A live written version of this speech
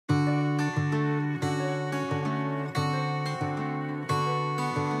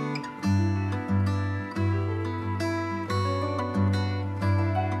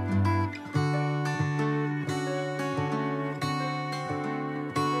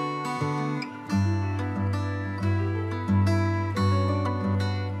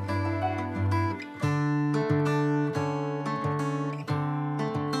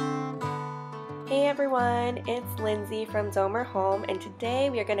everyone, it's Lindsay from Domer Home, and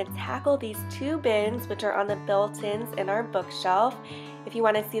today we are going to tackle these two bins which are on the built-ins in our bookshelf. If you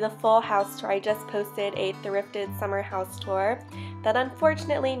want to see the full house tour, I just posted a thrifted summer house tour that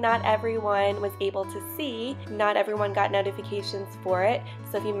unfortunately not everyone was able to see. Not everyone got notifications for it,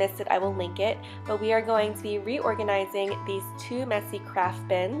 so if you missed it I will link it. But we are going to be reorganizing these two messy craft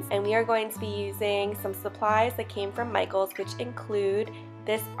bins, and we are going to be using some supplies that came from Michael's, which include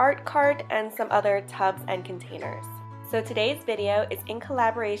this art cart and some other tubs and containers. So today's video is in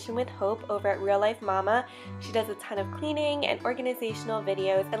collaboration with Hope over at Real Life Mama. She does a ton of cleaning and organizational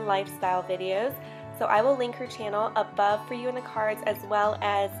videos and lifestyle videos. So I will link her channel above for you in the cards as well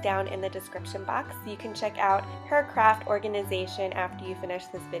as down in the description box, so you can check out her craft organization after you finish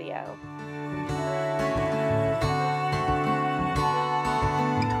this video.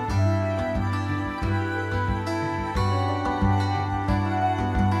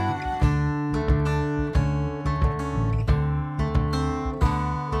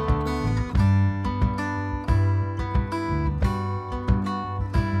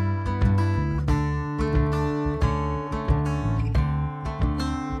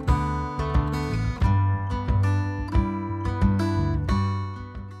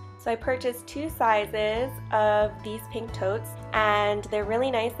 So I purchased two sizes of these pink totes, and they're really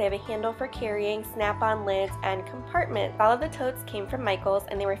nice. They have a handle for carrying, snap-on lids, and compartments. All of the totes came from Michael's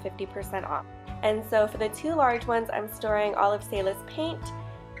and they were 50% off. And so for the two large ones, I'm storing all of Sayla's paint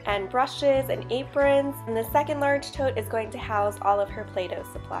and brushes and aprons. And the second large tote is going to house all of her Play-Doh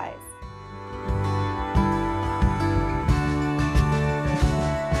supplies.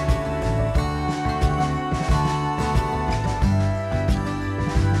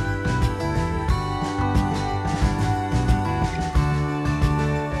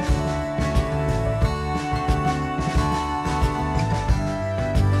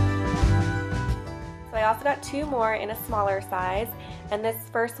 I also got two more in a smaller size, and this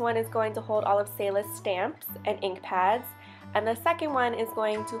first one is going to hold all of Sayla's stamps and ink pads, and the second one is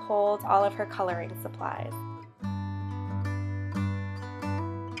going to hold all of her coloring supplies.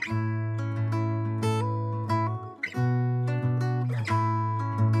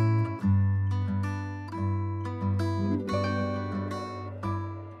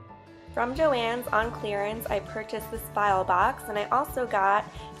 From Joann's on clearance, I purchased this file box, and I also got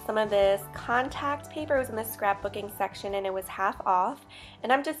some of this contact paper. It was in the scrapbooking section and it was half off,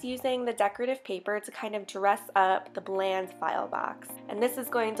 and I'm just using the decorative paper to kind of dress up the bland file box. And this is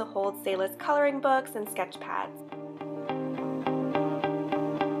going to hold Sayla's coloring books and sketch pads.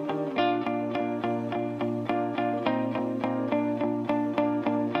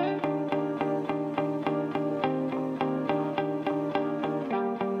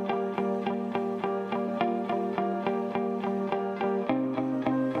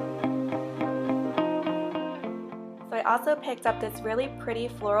 I also picked up this really pretty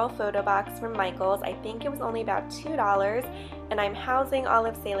floral photo box from Michael's. I think it was only about $2, and I'm housing all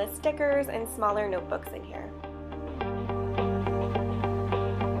of Sayla's stickers and smaller notebooks in here.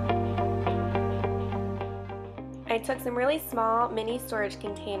 I took some really small mini storage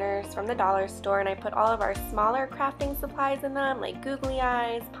containers from the dollar store, and I put all of our smaller crafting supplies in them, like googly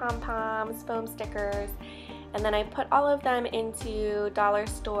eyes, pom-poms, foam stickers. And then I put all of them into dollar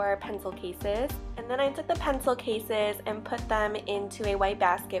store pencil cases. And then I took the pencil cases and put them into a white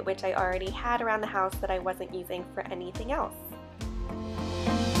basket, which I already had around the house that I wasn't using for anything else.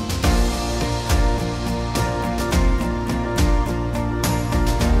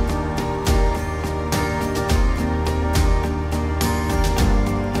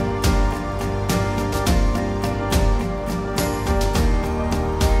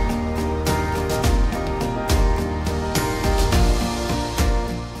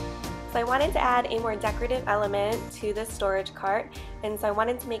 I wanted to add a more decorative element to the storage cart, and so I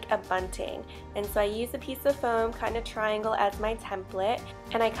wanted to make a bunting. And so I used a piece of foam, kind of triangle, as my template,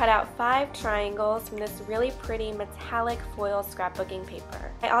 and I cut out 5 triangles from this really pretty metallic foil scrapbooking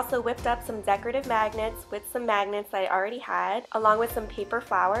paper. I also whipped up some decorative magnets with some magnets that I already had, along with some paper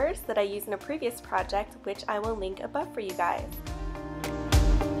flowers that I used in a previous project, which I will link above for you guys.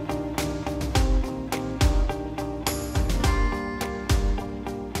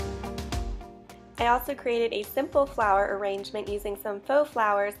 I also created a simple flower arrangement using some faux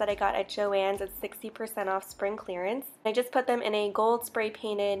flowers that I got at Joann's at 60% off spring clearance. I just put them in a gold spray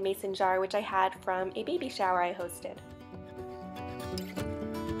painted mason jar, which I had from a baby shower I hosted.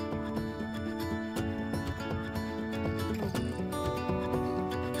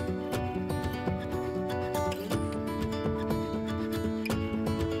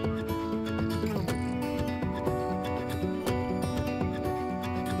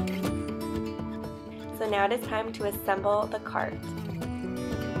 now it is time to assemble the cart.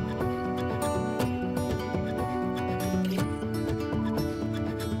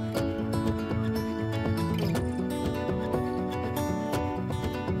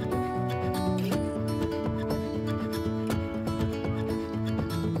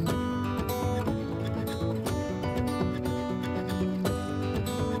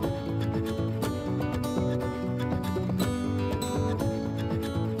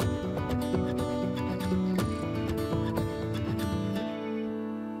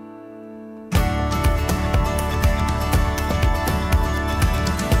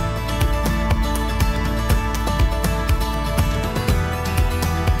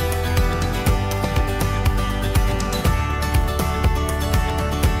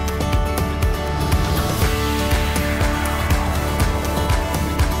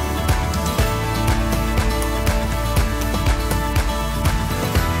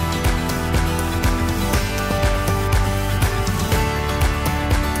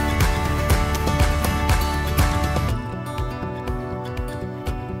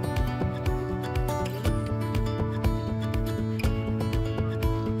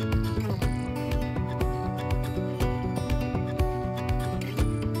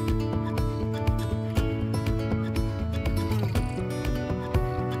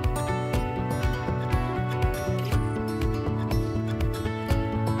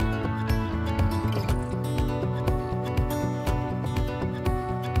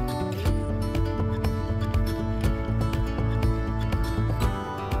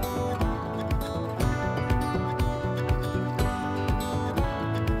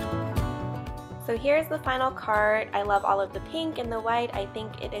 So here's the final cart. I love all of the pink and the white. I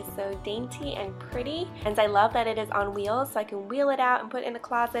think it is so dainty and pretty. And I love that it is on wheels, so I can wheel it out and put it in the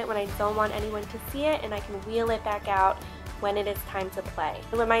closet when I don't want anyone to see it, and I can wheel it back out when it is time to play.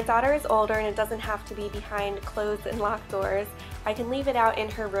 And when my daughter is older and it doesn't have to be behind closed and locked doors, I can leave it out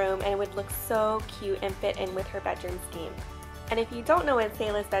in her room and it would look so cute and fit in with her bedroom scheme. And if you don't know what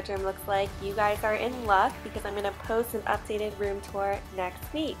Sayla's bedroom looks like, you guys are in luck because I'm going to post an updated room tour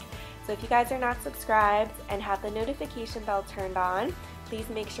next week. So if you guys are not subscribed and have the notification bell turned on, please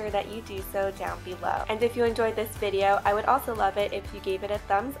make sure that you do so down below. And if you enjoyed this video, I would also love it if you gave it a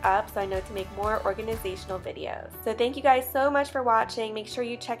thumbs up so I know to make more organizational videos. So thank you guys so much for watching. Make sure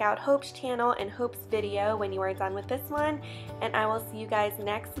you check out Hope's channel and Hope's video when you are done with this one. And I will see you guys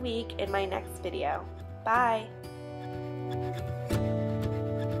next week in my next video. Bye!